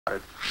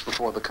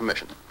before the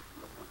commission.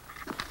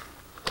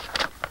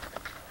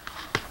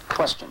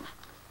 Question.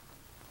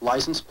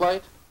 License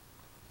plate?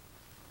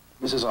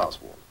 Mrs.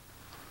 Oswald.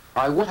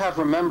 I would have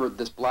remembered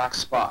this black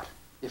spot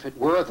if it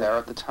were there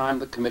at the time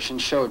the commission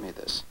showed me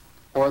this,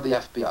 or the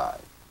FBI.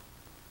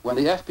 When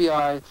the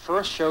FBI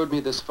first showed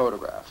me this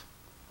photograph,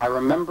 I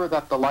remember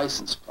that the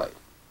license plate,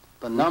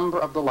 the number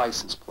of the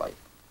license plate,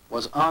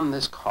 was on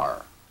this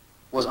car,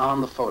 was on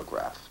the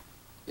photograph.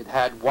 It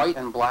had white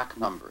and black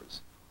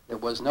numbers. There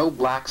was no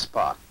black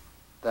spot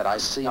that I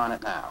see on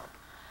it now.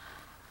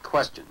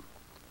 Question.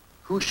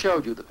 Who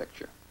showed you the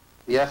picture?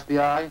 The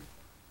FBI,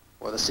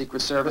 or the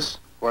Secret Service,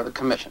 or the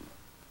Commission?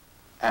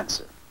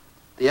 Answer.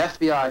 The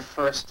FBI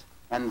first,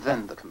 and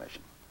then the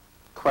Commission.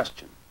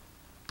 Question.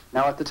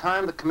 Now, at the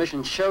time the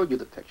Commission showed you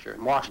the picture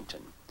in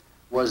Washington,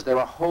 was there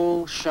a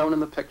hole shown in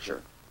the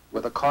picture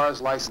where the car's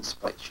license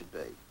plate should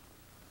be?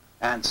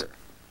 Answer.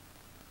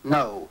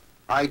 No,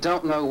 I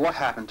don't know what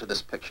happened to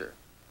this picture,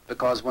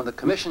 because when the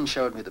Commission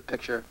showed me the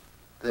picture,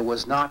 there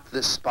was not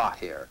this spot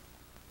here.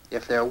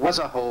 If there was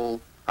a hole,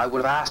 I would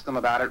have asked them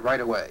about it right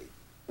away.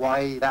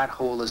 Why that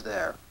hole is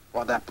there,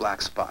 or that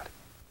black spot.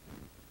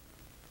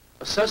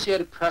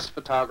 Associated Press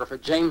photographer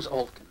James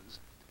Olkins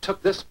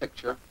took this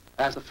picture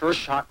as the first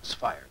shot was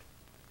fired.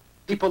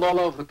 People all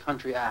over the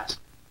country asked,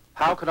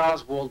 how could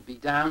Oswald be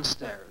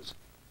downstairs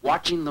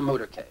watching the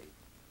motorcade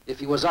if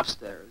he was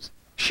upstairs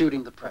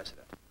shooting the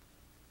president?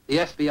 The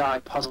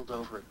FBI puzzled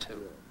over it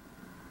too.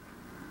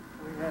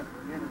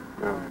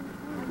 Now,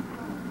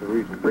 the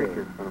reason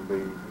Preacher's going to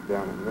be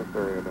down in this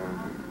area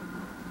down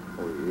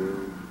here,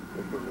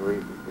 this is the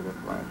reason for this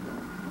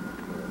flashlight.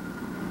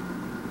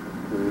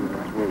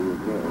 That's where we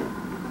go.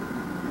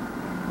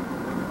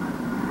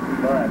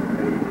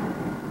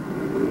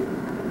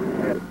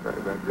 Yeah, it's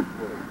right back this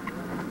way.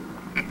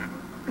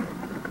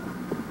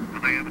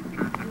 They haven't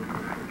turned the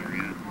picture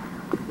yet.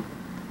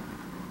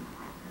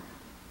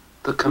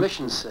 The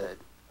Commission said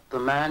the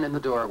man in the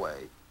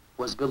doorway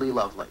was Billy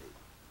Lovelady.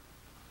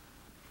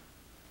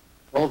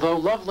 Although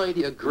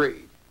Lovelady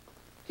agreed,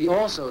 he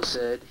also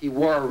said he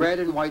wore a red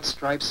and white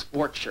striped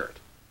sport shirt,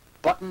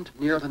 buttoned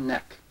near the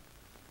neck,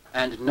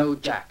 and no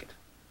jacket.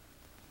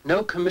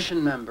 No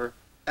Commission member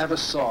ever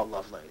saw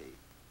Lovelady.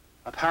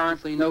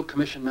 Apparently, no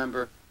Commission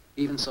member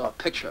even saw a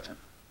picture of him.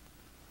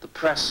 The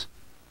press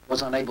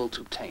was unable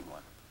to obtain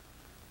one.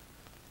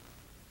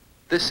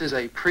 This is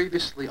a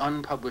previously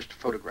unpublished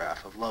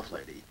photograph of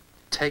Lovelady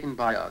taken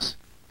by us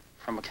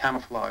from a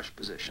camouflage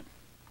position.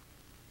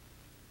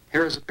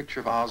 Here is a picture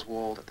of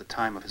Oswald at the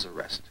time of his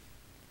arrest.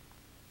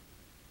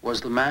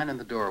 Was the man in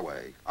the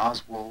doorway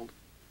Oswald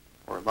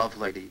or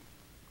Lovelady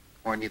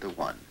or neither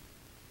one?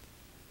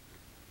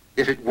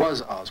 If it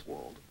was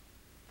Oswald,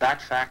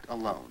 that fact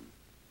alone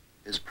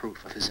is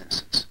proof of his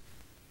innocence.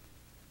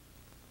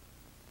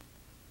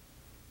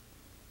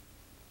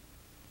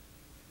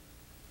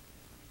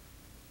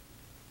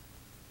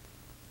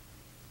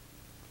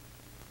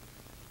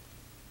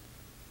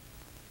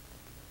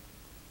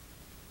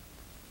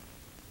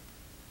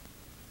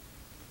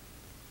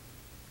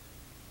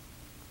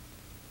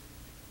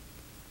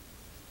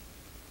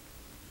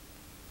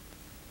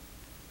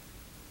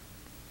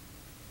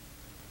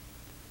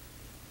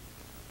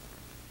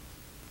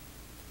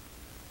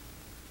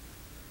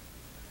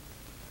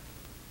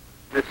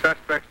 The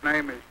suspect's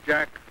name is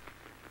Jack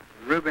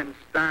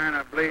Rubinstein,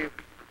 I believe.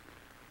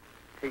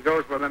 He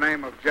goes by the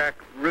name of Jack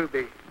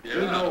Ruby. Did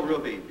you know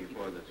Ruby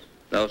before this?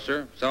 No,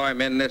 sir. Saw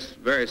him in this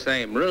very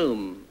same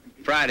room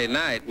Friday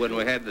night when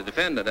we had the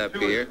defendant up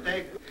here.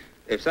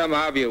 If some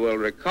of you will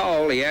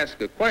recall, he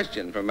asked a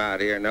question from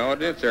out here in the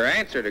audience, or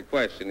answered a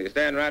question. He's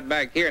standing right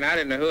back here, and I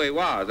didn't know who he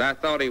was. I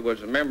thought he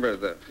was a member of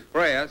the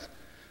press,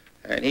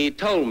 and he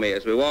told me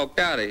as we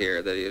walked out of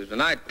here that he was a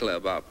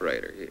nightclub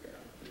operator here.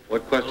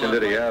 What question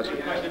did he ask?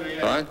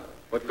 What?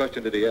 What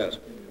question did he ask?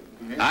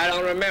 I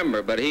don't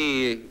remember, but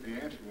he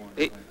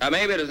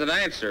maybe it was an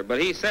answer,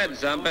 but he said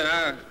something. You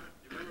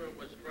remember it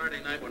was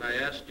Friday night when I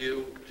asked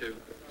you to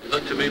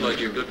look to me like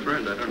your good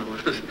friend. I don't know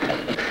what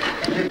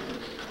it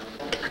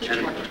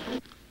is.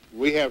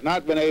 We have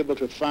not been able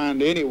to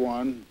find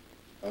anyone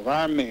of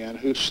our men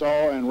who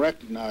saw and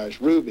recognized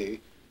Ruby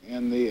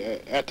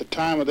at the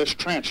time of this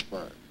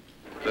transfer.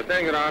 The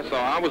thing that I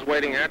saw, I was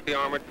waiting at the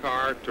armored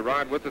car to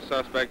ride with the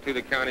suspect to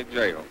the county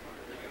jail.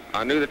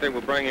 I knew that they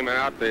would bring him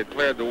out. They had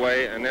cleared the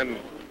way, and then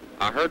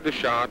I heard the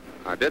shot.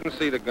 I didn't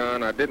see the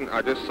gun. I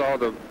just saw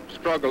the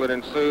struggle that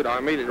ensued. I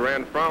immediately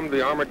ran from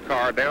the armored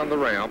car down the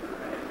ramp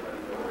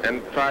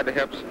and tried to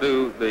help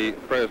subdue the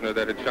prisoner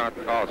that had shot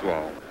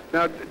Oswald.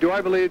 Now, do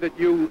I believe that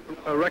you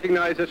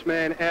recognize this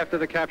man after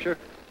the capture?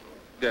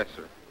 Yes,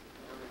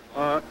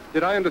 sir.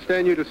 Did I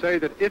understand you to say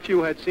that if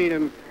you had seen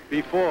him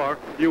before,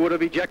 you would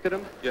have ejected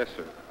him? Yes,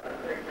 sir.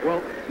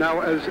 Well,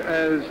 now, as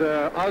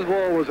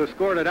Oswald was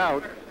escorted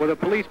out, were the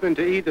policemen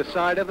to either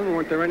side of him?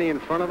 Weren't there any in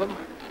front of him?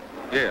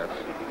 Yes.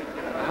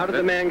 How did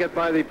the man get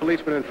by the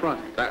policeman in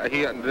front?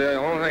 The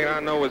only thing I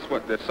know is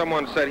that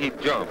someone said he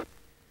jumped.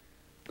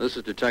 This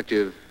is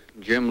Detective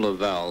Jim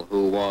Lavelle,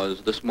 who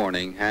was this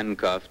morning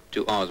handcuffed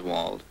to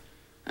Oswald.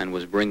 and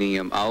was bringing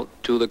him out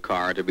to the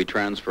car to be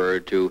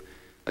transferred to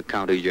the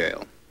county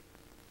jail.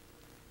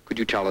 Could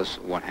you tell us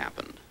what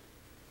happened?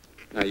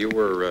 Now, you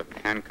were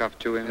handcuffed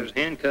to him? I was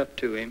handcuffed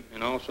to him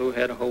and also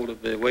had a hold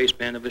of the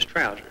waistband of his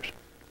trousers.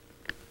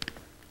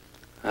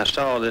 I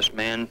saw this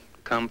man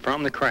come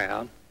from the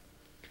crowd,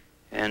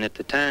 and at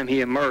the time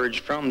he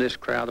emerged from this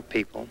crowd of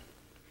people,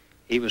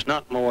 he was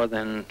not more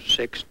than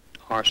 6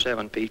 or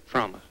 7 feet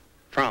from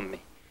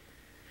me.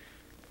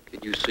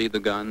 Did you see the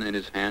gun in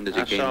his hand as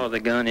he came? I saw the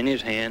gun in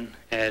his hand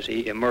as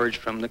he emerged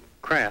from the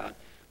crowd.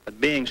 But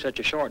being such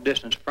a short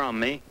distance from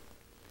me,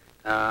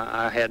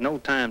 I had no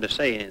time to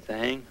say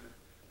anything.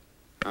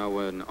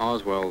 When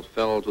Oswald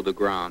fell to the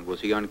ground,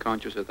 was he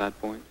unconscious at that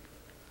point?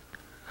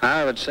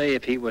 I would say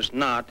if he was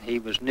not, he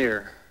was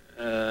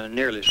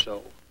nearly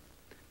so.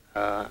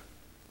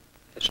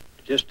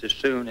 Just as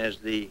soon as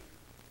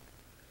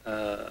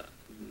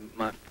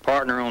my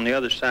partner on the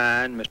other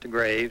side, Mr.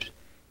 Graves,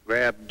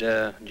 grabbed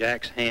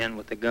Jack's hand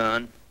with the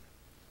gun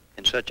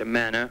in such a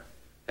manner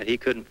that he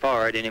couldn't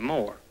fire it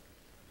anymore.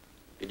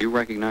 Did you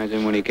recognize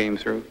him when he came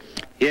through?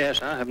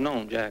 Yes, I have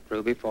known Jack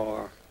Ruby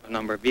for a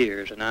number of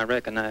years, and I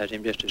recognized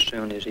him just as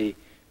soon as he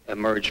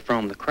emerged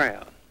from the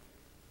crowd.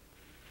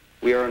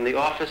 We are in the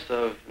office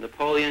of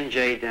Napoleon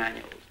J.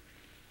 Daniels,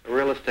 a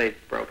real estate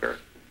broker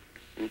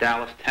in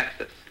Dallas,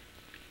 Texas.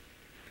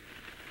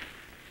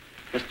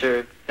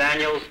 Mr.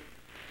 Daniels,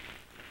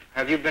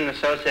 have you been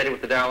associated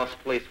with the Dallas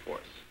Police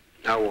Force?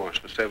 I was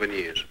for 7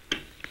 years.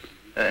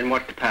 In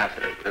what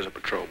capacity? As a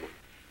patrolman.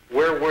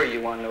 Where were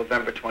you on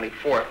November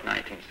 24th,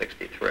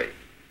 1963?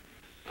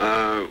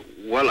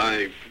 Well,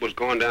 I was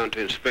going down to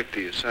inspect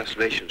the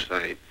assassination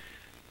site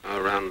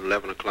around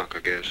 11 o'clock, I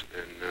guess,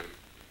 and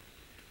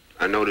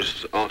I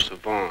noticed Officer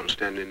Vaughn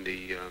standing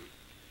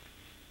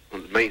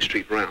on the Main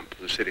Street ramp of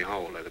the City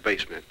Hall at the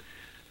basement,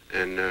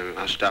 and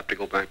I stopped to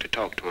go back to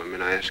talk to him,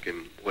 and I asked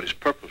him what his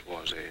purpose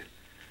was there,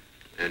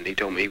 and he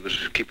told me he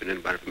was keeping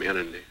anybody from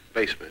entering the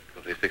basement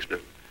because they fixed to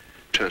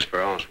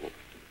transfer Oswald.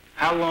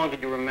 How long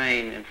did you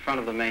remain in front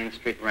of the Main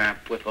Street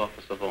ramp with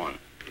Officer Vaughn?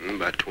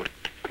 About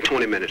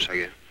 20 minutes, I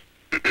guess.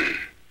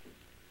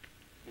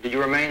 Did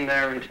you remain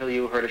there until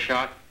you heard a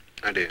shot?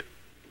 I did.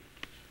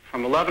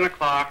 From 11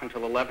 o'clock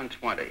until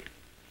 11:20,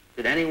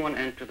 did anyone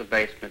enter the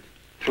basement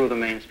through the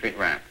Main Street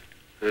ramp?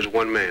 There was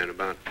one man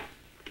about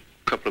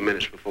a couple of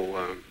minutes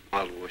before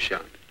Oswald was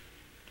shot.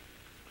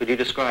 Could you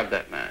describe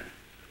that man?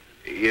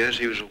 Yes,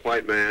 he was a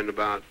white man,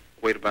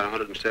 weighed about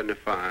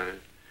 175,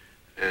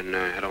 and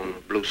had on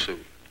a blue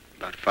suit,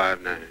 about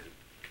 5'9".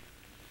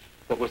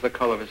 What was the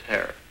color of his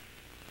hair?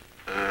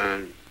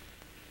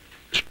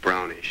 It's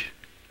brownish,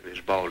 and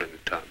he's bald in the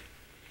top.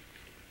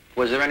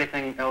 Was there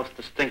anything else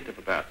distinctive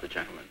about the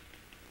gentleman?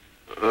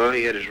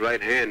 He had his right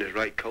hand in his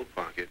right coat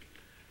pocket,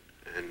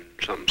 and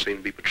something seemed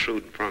to be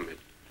protruding from it.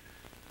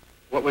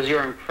 What was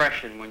your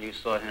impression when you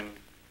saw him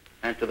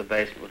enter the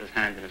basement with his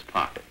hand in his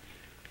pocket?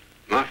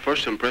 My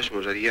first impression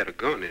was that he had a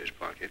gun in his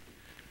pocket,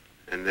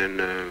 and then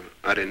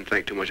I didn't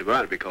think too much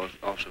about it because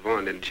Officer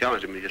Vaughn didn't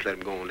challenge him, he just let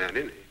him go on down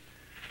in there.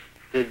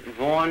 Did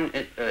Vaughn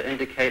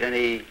indicate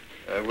any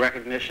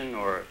recognition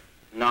or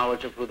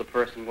knowledge of who the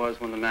person was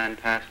when the man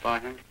passed by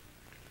him?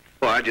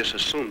 Well, I just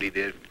assumed he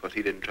did because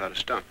he didn't try to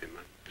stop him.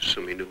 I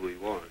assumed he knew who he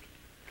was.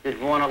 Did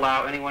Vaughn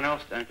allow anyone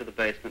else to enter the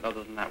basement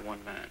other than that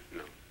one man?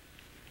 No.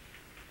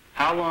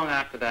 How long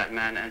after that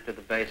man entered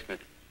the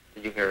basement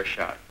did you hear a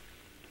shot?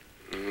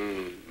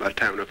 About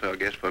time enough, I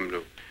guess, for him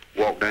to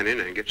walk down in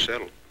there and get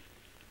settled.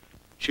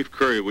 Chief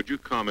Curry, would you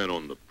comment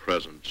on the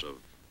presence of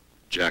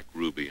Jack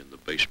Ruby in the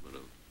basement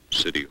of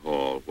City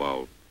Hall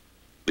while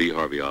Lee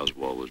Harvey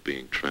Oswald was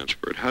being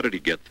transferred? How did he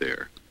get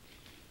there?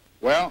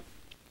 Well,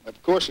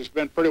 of course, it's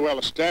been pretty well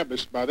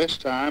established by this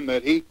time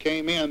that he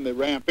came in the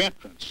ramp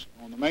entrance,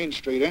 on the Main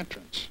Street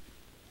entrance.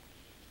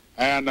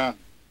 And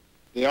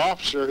the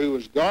officer who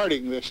was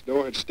guarding this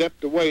door had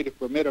stepped away to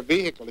permit a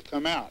vehicle to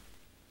come out.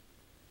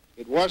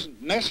 It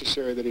wasn't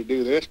necessary that he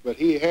do this, but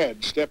he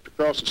had stepped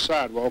across the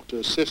sidewalk to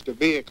assist a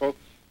vehicle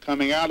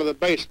coming out of the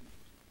basement.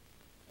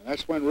 And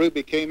that's when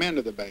Ruby came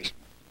into the basement.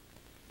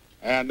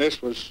 And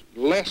this was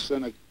less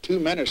than 2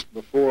 minutes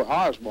before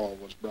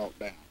Oswald was brought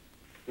down.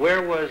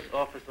 Where was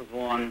Officer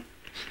Vaughn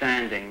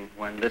standing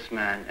when this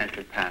man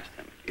entered past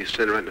him? He was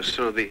standing right in the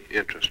center of the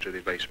entrance to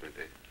the basement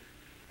there.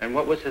 And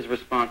what was his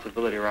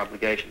responsibility or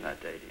obligation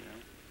that day, do you know?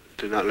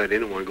 To not let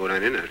anyone go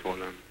down in there for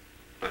them.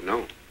 I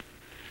know.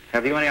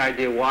 Have you any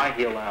idea why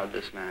he allowed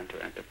this man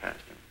to enter past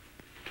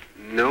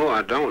him? No,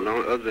 I don't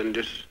know, other than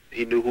just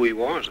he knew who he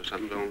was or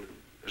something.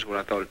 That's what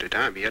I thought at the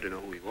time. He had to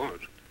know who he was.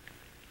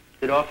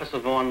 Did Officer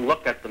Vaughn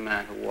look at the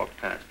man who walked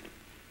past him?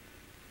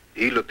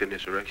 He looked in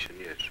this direction,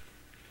 yes.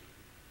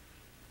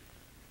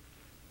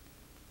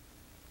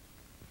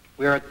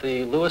 We are at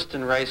the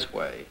Lewiston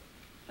Raceway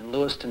in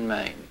Lewiston,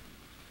 Maine,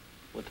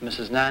 with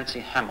Mrs. Nancy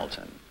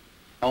Hamilton,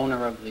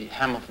 owner of the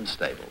Hamilton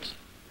Stables.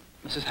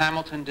 Mrs.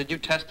 Hamilton, did you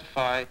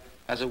testify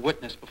as a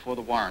witness before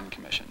the Warren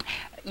Commission?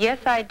 Yes,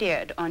 I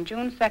did, on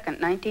June 2nd,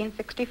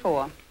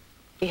 1964.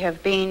 I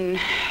have been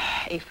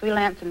a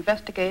freelance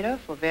investigator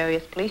for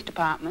various police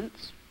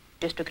departments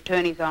district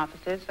attorney's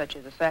offices, such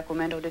as the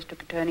Sacramento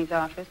District Attorney's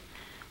Office,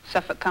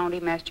 Suffolk County,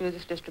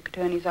 Massachusetts District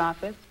Attorney's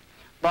Office,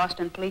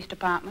 Boston Police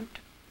Department,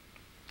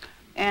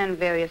 and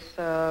various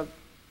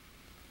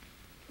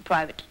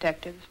private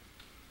detectives.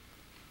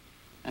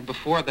 And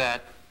before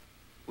that,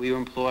 were you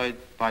employed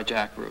by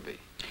Jack Ruby?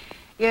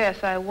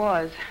 Yes, I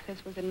was.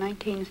 This was in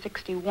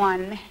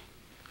 1961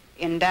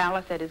 in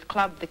Dallas at his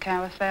club, the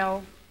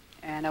Carousel,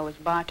 and I was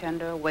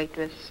bartender,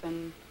 waitress,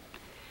 and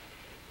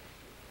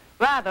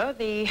rather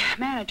the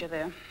manager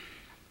there.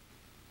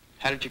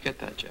 How did you get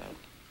that job?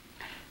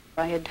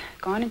 I had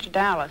gone into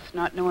Dallas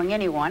not knowing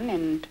anyone,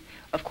 and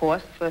of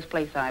course the first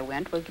place I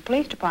went was the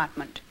police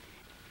department.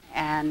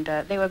 And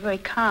they were very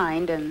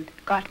kind and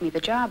got me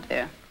the job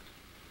there.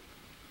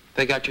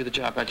 They got you the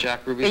job at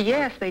Jack Ruby's?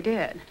 Yes, they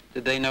did.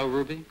 Did they know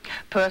Ruby?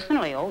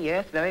 Personally, oh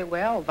yes, very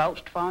well.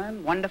 Vouched for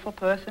him. Wonderful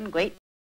person, great